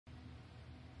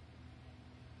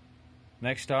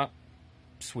Next stop,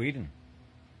 Sweden.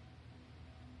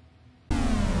 I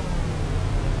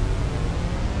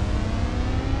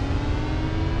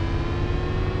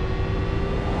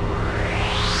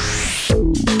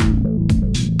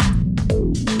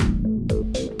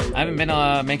haven't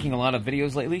been making a lot of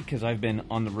videos lately because I've been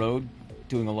on the road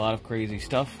doing a lot of crazy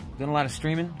stuff. Done a lot of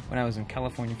streaming. When I was in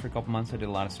California for a couple months, I did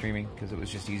a lot of streaming because it was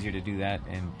just easier to do that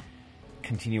and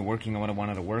continue working on what I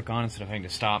wanted to work on instead of having to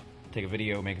stop, take a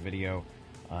video, make a video,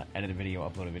 edit a video,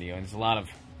 upload a video. And there's a lot of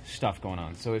stuff going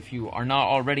on. So if you are not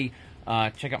already,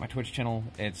 check out my Twitch channel.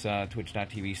 It's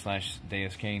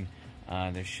twitch.tv/DeusQain.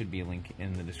 There should be a link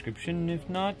in the description. If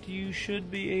not, you should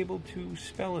be able to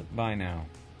spell it by now.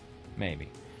 Maybe.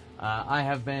 I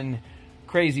have been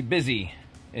crazy busy,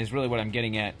 is really what I'm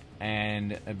getting at,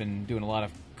 and I've been doing a lot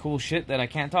of cool shit that I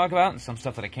can't talk about, and some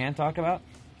stuff that I can talk about.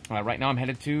 Right now I'm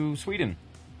headed to Sweden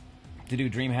to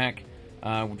do DreamHack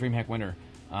Winter.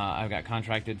 I've got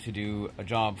contracted to do a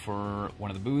job for one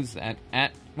of the booths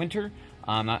at Winter.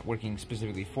 I'm not working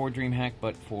specifically for DreamHack,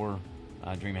 but for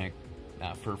DreamHack,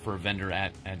 for a vendor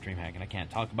at DreamHack, and I can't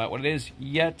talk about what it is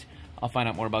yet. I'll find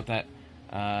out more about that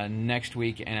next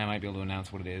week, and I might be able to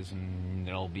announce what it is, and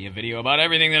there'll be a video about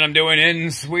everything that I'm doing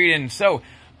in Sweden. So,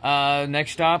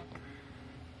 next stop,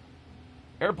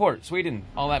 airport, Sweden,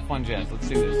 all that fun jazz. Let's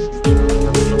do this.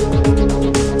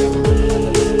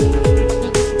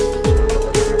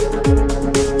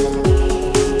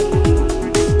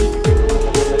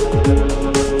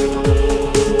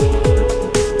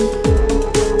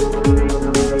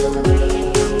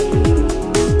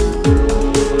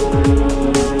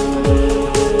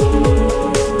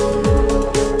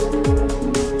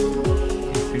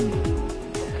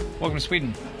 Welcome to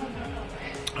Sweden.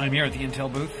 I'm here at the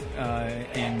Intel booth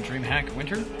in DreamHack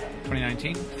Winter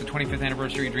 2019. It's the 25th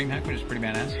anniversary of DreamHack, which is pretty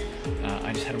badass.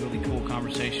 I just had a really cool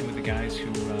conversation with the guys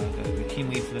who, the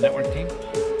team lead for the network team.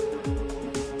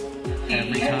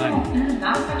 Every time.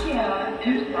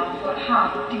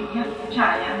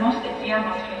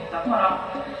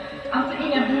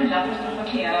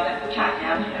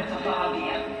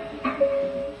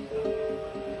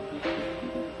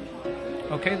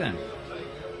 Okay then.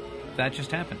 That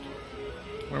just happened.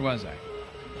 Where was I?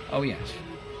 Oh yes.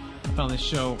 I found this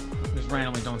show, just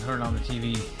randomly don't heard it on the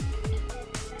TV.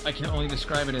 I can only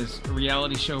describe it as a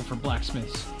reality show for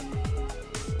blacksmiths.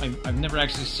 I've never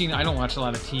actually seen it. I don't watch a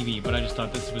lot of TV, but I just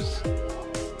thought this was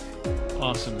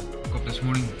awesome. Woke up this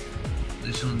morning,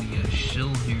 this on the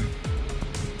sill here.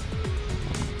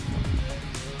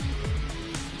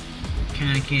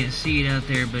 Kinda can't see it out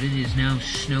there, but it is now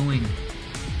snowing.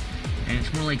 And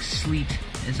it's more like sleet,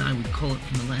 as I would call it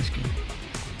from Alaska.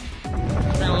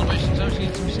 It's been a little bit since I've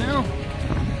seen some snow.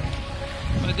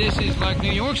 But this is like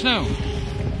New York snow,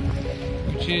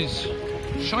 which is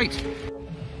shite.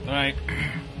 Alright.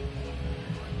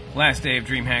 Last day of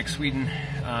DreamHack Sweden,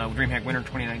 DreamHack Winter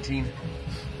 2019.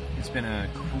 It's been a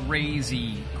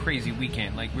crazy, crazy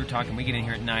weekend. Like, we're talking, we get in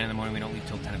here at 9 in the morning, we don't leave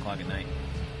till 10 o'clock at night.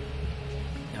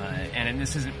 And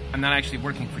this isn't, I'm not actually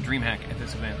working for DreamHack at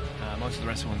this event. Most of the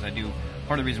rest of the ones I do.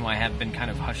 Part of the reason why I have been kind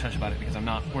of hush-hush about it, because I'm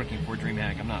not working for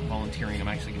DreamHack, I'm not volunteering, I'm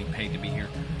actually getting paid to be here.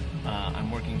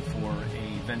 I'm working for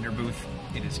a vendor booth.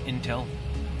 It is Intel.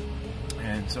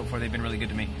 And so far they've been really good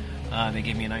to me. They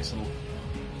gave me a nice little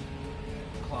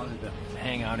closet to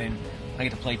hang out in. I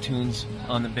get to play tunes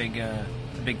on the big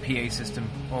PA system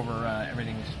over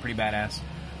everything, which is pretty badass.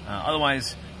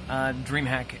 Otherwise,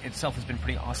 DreamHack itself has been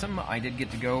pretty awesome. I did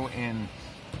get to go and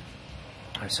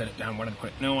I set it down. Where did I put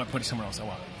it? No, I put it somewhere else.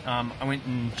 I went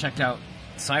and checked out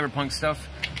Cyberpunk stuff.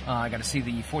 I got to see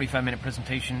the 45-minute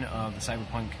presentation of the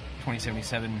Cyberpunk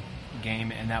 2077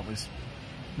 game, and that was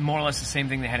more or less the same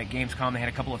thing they had at Gamescom. They had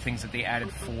a couple of things that they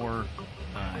added for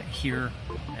here,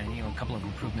 and a couple of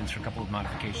improvements or a couple of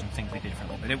modifications, things they did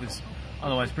differently. But it was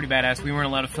otherwise pretty badass. We weren't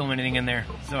allowed to film anything in there.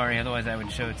 Sorry, otherwise I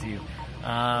would show it to you.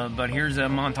 But here's a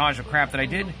montage of crap that I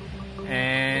did,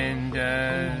 and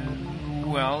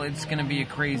well, it's gonna be a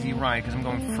crazy ride because I'm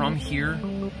going from here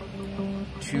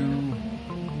to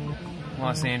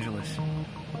Los Angeles.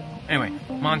 Anyway,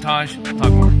 montage,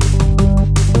 talk more.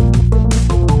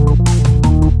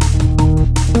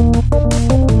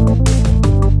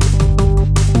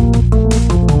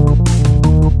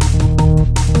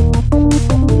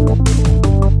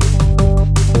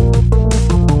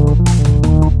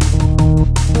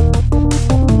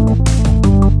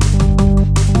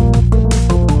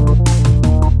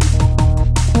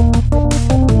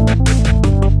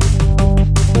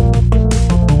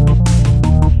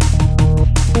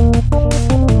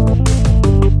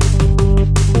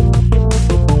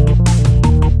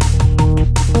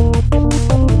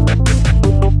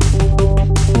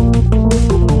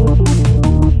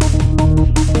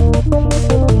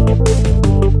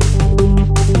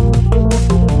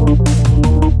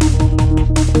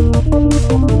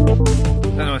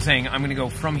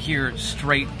 here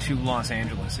straight to Los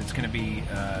Angeles. It's going to be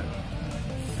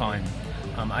fun.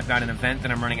 I've got an event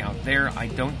that I'm running out there. I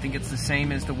don't think it's the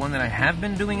same as the one that I have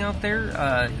been doing out there.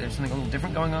 There's something a little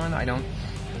different going on. I don't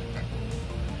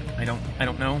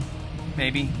know.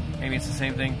 Maybe it's the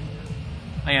same thing.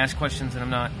 I ask questions and I'm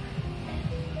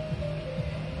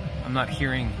not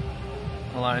hearing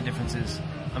a lot of differences.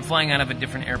 I'm flying out of a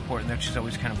different airport, and that's just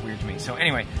always kind of weird to me. So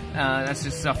anyway, that's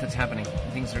just stuff that's happening,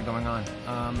 things that are going on.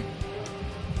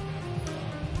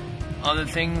 Other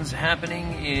things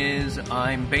happening is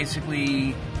I'm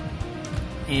basically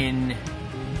in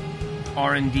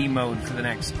R&D mode for the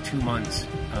next 2 months.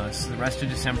 So the rest of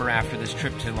December after this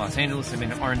trip to Los Angeles, I'm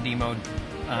in R&D mode,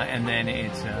 and then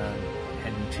it's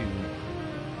heading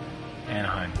to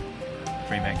Anaheim.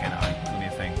 DreamHack Anaheim will be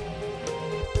a thing.